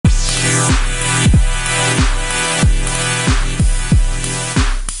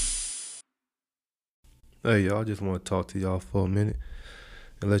Hey y'all, I just want to talk to y'all for a minute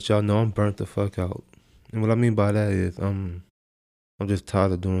and let y'all know I'm burnt the fuck out. And what I mean by that is I'm just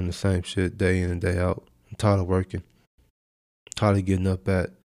tired of doing the same shit day in and day out. I'm tired of working. Tired of getting up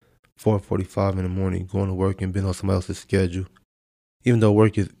at 4:45 in the morning, going to work and being on somebody else's schedule. Even though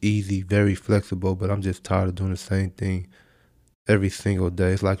work is easy, very flexible, but I'm just tired of doing the same thing every single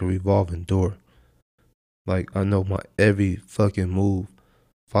day. It's like a revolving door. Like I know my every fucking move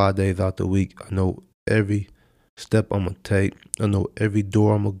 5 days out the week. I know every step I'm gonna take. I know every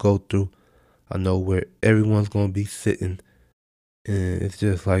door I'm gonna go through. I know where everyone's gonna be sitting, and it's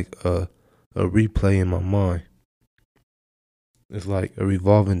just like a replay in my mind. It's like a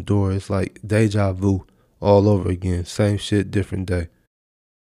revolving door. It's like deja vu all over again. Same shit, different day.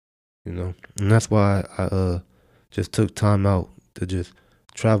 And that's why I just took time out to just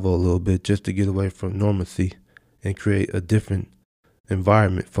travel a little bit, just to get away from normalcy and create a different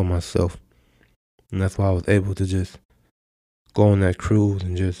environment for myself. And that's why I was able to just go on that cruise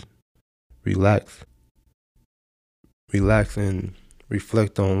and just relax, relax and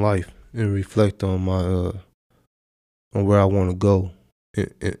reflect on life and reflect on my on where I want to go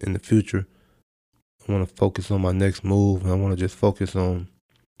in the future. I want to focus on my next move, and I want to just focus on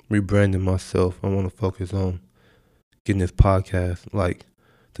rebranding myself. I want to focus on getting this podcast, like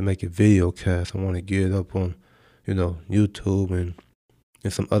to make a video cast. I want to get it up on, YouTube and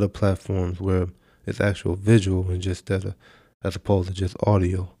some other platforms where it's actual visual and just as opposed to just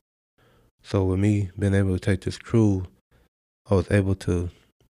audio. So with me being able to take this cruise, I was able to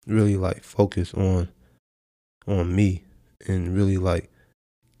really like focus on me and really like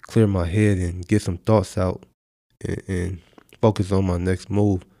clear my head and get some thoughts out and focus on my next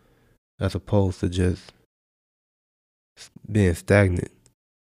move as opposed to just being stagnant,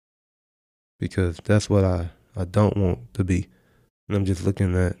 because that's what I don't want to be. And I'm just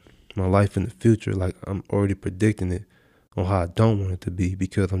looking at my life in the future, like I'm already predicting it on how I don't want it to be,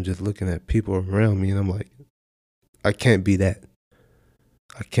 because I'm just looking at people around me and I'm like, I can't be that.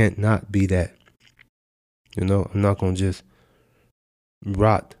 I can't not be that. I'm not going to just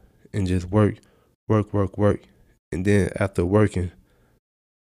rot and just work, work, work, work. And then after working,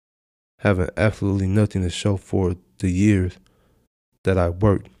 having absolutely nothing to show for the years that I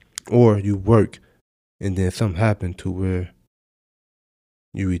worked. Or you work and then something happened to where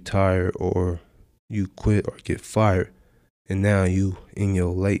you retire or you quit or get fired. And now you in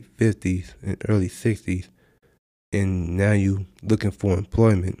your late 50s and early 60s. And now you looking for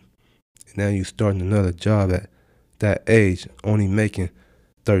employment. And now you starting another job at that age, only making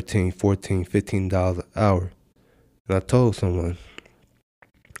 13, 14, $15 an hour. And I told someone,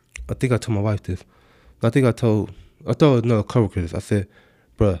 I think I told my wife this. I told another coworker this. I said,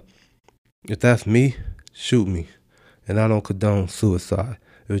 bruh, if that's me, shoot me. And I don't condone suicide.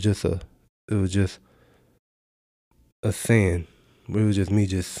 It was just a saying. It was just me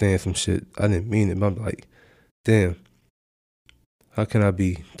just saying some shit. I didn't mean it, but I'm like, damn, how can I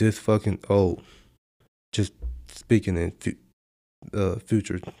be this fucking old? Just speaking in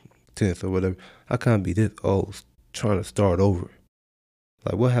future tense or whatever. How can I be this old trying to start over?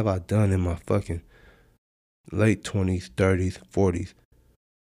 Like, what have I done in my fucking late 20s, 30s, 40s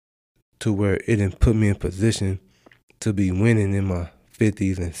to where it didn't put me in position to be winning in my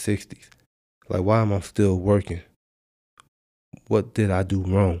 50s and 60s? Like, why am I still working? What did I do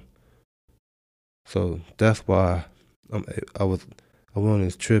wrong? So that's why I'm, I was I went on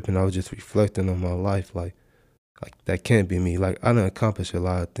this trip and I was just reflecting on my life. Like that can't be me. Like I done accomplished a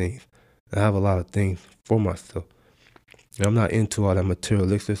lot of things. I have a lot of things for myself. And I'm not into all that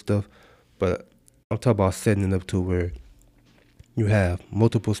materialistic stuff, but I'm talking about setting it up to where you have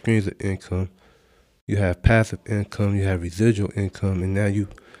multiple streams of income, you have passive income, you have residual income, and now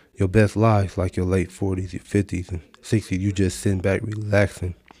your best life, like your late 40s, your 50s, and 60s, you just sitting back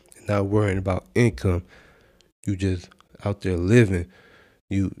relaxing and not worrying about income. You just out there living,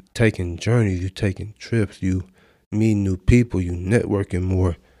 you taking journeys, you taking trips, you meeting new people, you networking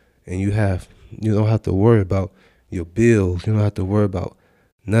more, and you don't have to worry about your bills. You don't have to worry about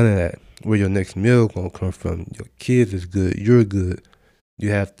none of that. Where your next meal gonna come from? Your kids is good. You're good. You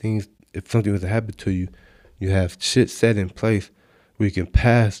have things. If something was to happen to you, you have shit set in place where you can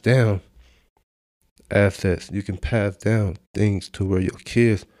pass down assets. You can pass down things to where your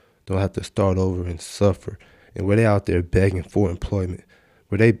kids don't have to start over and suffer. And where they out there begging for employment,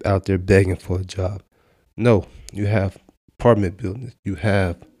 where they out there begging for a job. No, you have apartment buildings. You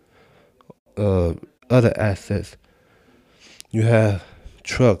have uh, other assets. You have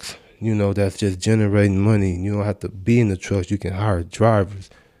trucks, that's just generating money. You don't have to be in the trucks. You can hire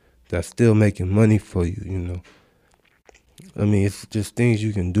drivers that's still making money for you. I mean, it's just things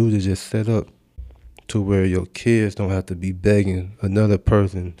you can do to just set up to where your kids don't have to be begging another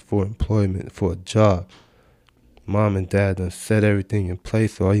person for employment, for a job. Mom and dad done set everything in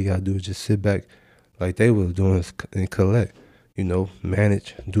place, so all you gotta do is just sit back like they was doing and collect.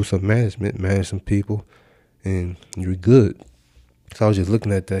 Manage, do some management, manage some people, and you're good. So I was just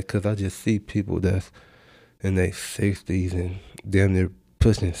looking at that because I just see people that's in their 60s and damn near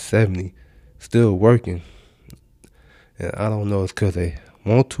pushing 70, still working. And I don't know if it's because they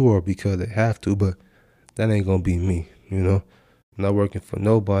want to or because they have to, but that ain't gonna be me. I'm not working for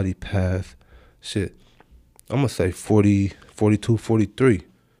nobody past shit. I'm gonna say 40, 42, 43,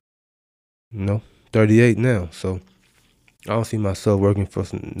 38 now. So I don't see myself working for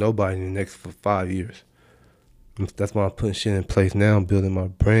nobody in the next for 5 years. That's why I'm putting shit in place now. I'm building my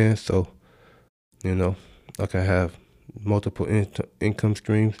brand so, you know, I can have multiple income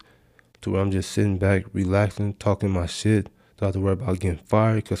streams to where I'm just sitting back, relaxing, talking my shit. Don't have to worry about getting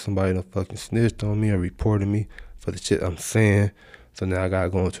fired because somebody done fucking snitched on me or reported me for the shit I'm saying. So now I gotta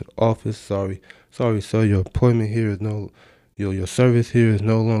go into the office. Sorry, sir, your appointment here is your service here is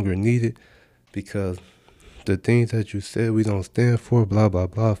no longer needed because the things that you said we don't stand for, blah, blah,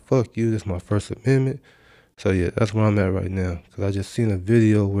 blah. Fuck you, this is my First Amendment. So yeah, that's where I'm at right now. Because I just seen a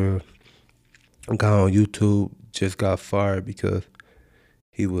video where a guy on YouTube just got fired because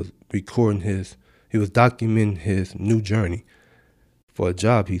he was he was documenting his new journey for a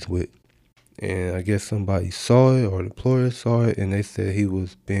job he's with. And I guess somebody saw it or the employer saw it and they said he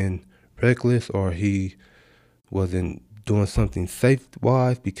was being reckless or he wasn't doing something safe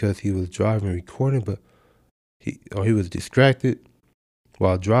wise because he was driving and recording, but he was distracted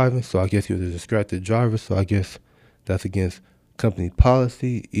while driving. So I guess he was a distracted driver. So I guess that's against company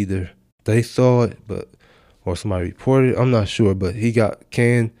policy. Either they saw it, or somebody reported it. I'm not sure, but he got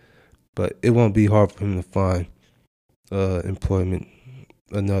canned. But it won't be hard for him to find employment,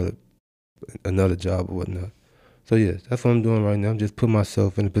 another job or whatnot. So yeah, that's what I'm doing right now. I'm just putting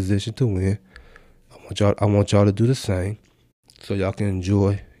myself in a position to win. I want y'all to do the same, so y'all can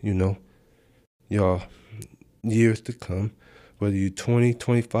enjoy, y'all years to come. Whether you're 20,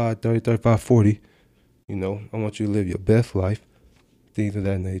 25, 30, 35, 40, I want you to live your best life, things of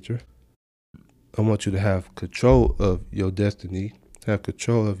that nature. I want you to have control of your destiny, have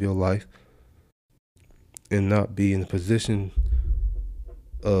control of your life, and not be in a position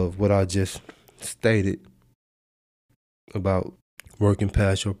of what I just stated about working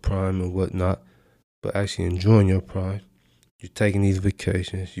past your prime and whatnot, but actually enjoying your prime. You're taking these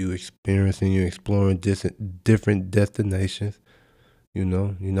vacations, you experiencing, you're exploring different destinations. You're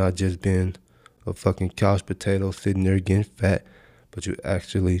not just being a fucking couch potato sitting there getting fat, but you're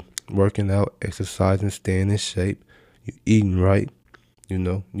actually working out, exercising, staying in shape. You eating right.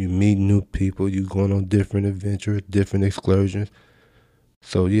 You meet new people. You going on different adventures, different excursions.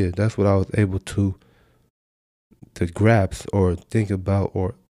 So yeah, that's what I was able to grasp or think about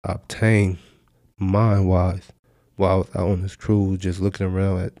or obtain mind wise while I was out on this cruise, just looking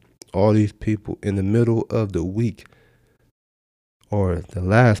around at all these people in the middle of the week or the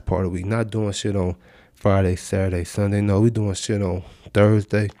last part of the week, not doing shit on Friday, Saturday, Sunday. No, we doing shit on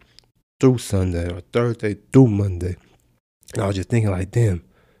Thursday through Sunday or Thursday through Monday. And I was just thinking like, damn,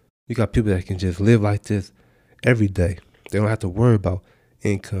 you got people that can just live like this every day. They don't have to worry about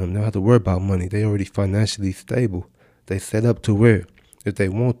income. They don't have to worry about money. They already financially stable. They set up to where if they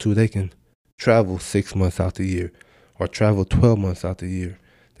want to, they can travel 6 months out the year or travel 12 months out the year.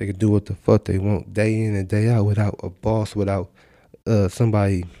 They can do what the fuck they want day in and day out without a boss, without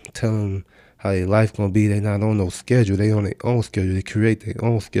somebody telling them how their life gonna be. They not on no schedule. They on their own schedule. They create their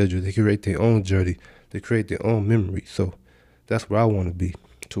own schedule. They create their own journey. They create their own memory. So that's where I want to be,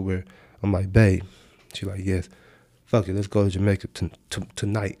 to where I'm like, babe. She like, yes. Fuck it. Let's go to Jamaica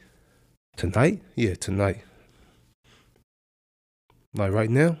tonight. Tonight? Yeah, tonight. Like right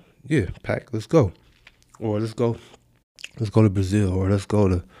now? Yeah, pack. Let's go. Or let's go to Brazil, or let's go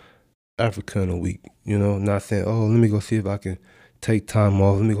to Africa in a week. Not saying, oh, let me go see if I can take time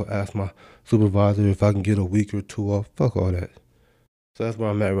off. Let me go ask my supervisor if I can get a week or two off. Fuck all that. So that's where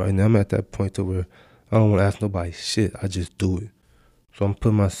I'm at right now. I'm at that point to where I don't want to ask nobody shit. I just do it. So I'm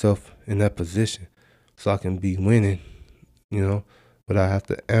putting myself in that position so I can be winning, without have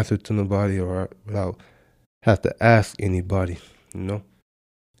to answer to nobody or without have to ask anybody, Because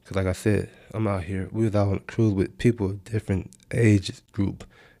like I said, I'm out here. We was out on a cruise with people of different age group,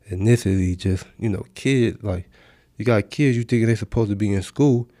 ethnicity, just, kids. Like, you got kids, you think they're supposed to be in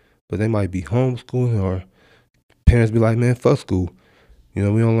school, but they might be homeschooling or parents be like, man, fuck school. We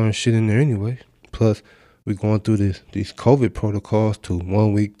don't learn shit in there anyway. Plus, we're going through these COVID protocols to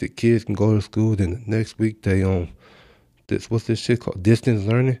 1 week the kids can go to school, then the next week they on what's this shit called? Distance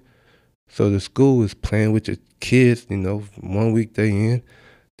learning. So the school is playing with your kids, 1 week they in,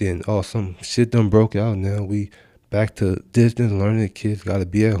 then some shit done broke out. Now we back to distance learning. The kids gotta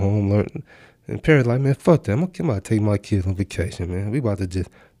be at home learning. And parents like, man, fuck that. I'm about to take my kids on vacation, man. We about to just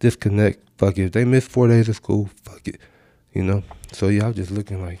disconnect. Fuck it. If they miss 4 days of school, fuck it. So yeah, I'm just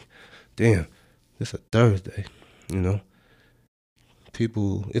looking like, damn, it's a Thursday, you know.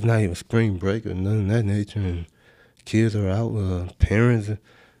 People, it's not even spring break or none of that nature, and kids are out. Parents,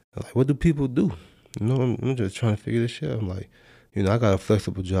 like, what do people do? I'm just trying to figure this shit out. I'm like, I got a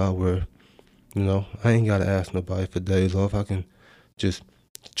flexible job where, I ain't gotta ask nobody for days off. I can just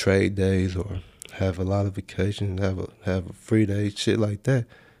trade days or have a lot of vacations, have a free day, shit like that,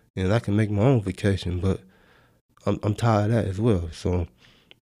 and I can make my own vacation. But I'm tired of that as well. So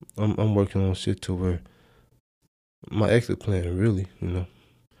I'm working on shit to where my exit plan really.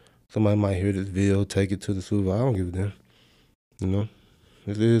 Somebody might hear this video, take it to the supervisor. I don't give a damn. You know,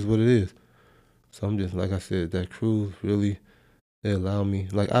 it is what it is. So I'm just, like I said, that cruise really, they allow me.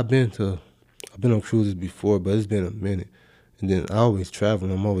 Like I've been on cruises before, but it's been a minute. And then I always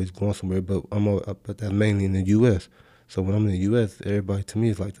travel. I'm always going somewhere, but but that's mainly in the U.S. So when I'm in the U.S., everybody to me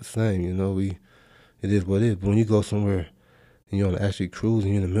is like the same. It is what it is. But when you go somewhere and you're on an actually cruise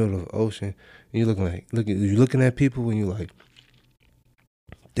and you're in the middle of the ocean, and you're looking at people and you're like,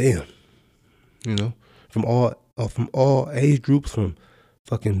 damn, you know, from all age groups, from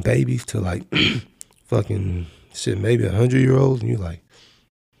fucking babies to like fucking shit, maybe 100-year-olds, and you're like,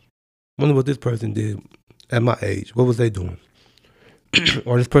 wonder what this person did at my age. What was they doing?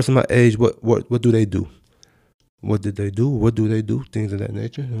 Or this person my age, what do they do? What did they do? What do they do? Things of that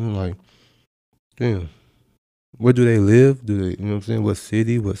nature. And I'm like, damn, where do they live? Do they, what I'm saying? What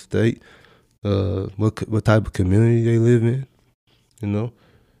city? What state? What type of community they live in? You know,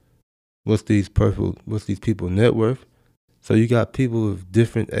 what's these people net worth? So you got people of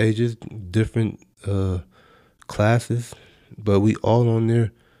different ages, different classes, but we all on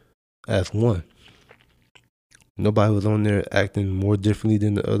there as one. Nobody was on there acting more differently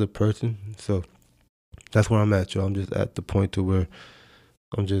than the other person. So that's where I'm at, y'all. I'm just at the point to where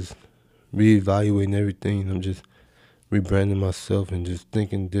I'm just reevaluating everything. I'm just rebranding myself and just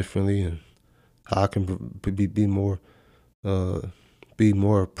thinking differently, and how I can be more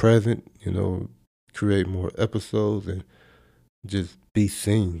present. Create more episodes and just be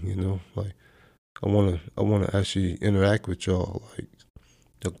seen. Like I wanna actually interact with y'all. Like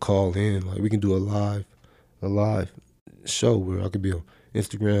to call in. Like we can do a live show where I could be on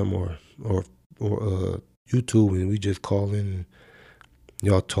Instagram or YouTube, and we just call in and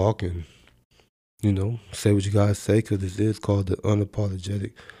y'all talk and say what you guys say, because this is called the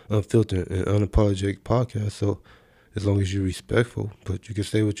Unapologetic, Unfiltered, and Unapologetic Podcast. So as long as you're respectful, but you can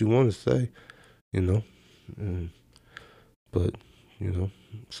say what you want to say, you know. And, but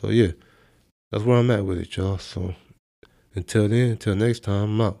so yeah, that's where I'm at with it, y'all. So until then, until next time,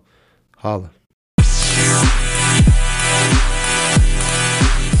 I'm out. Holla.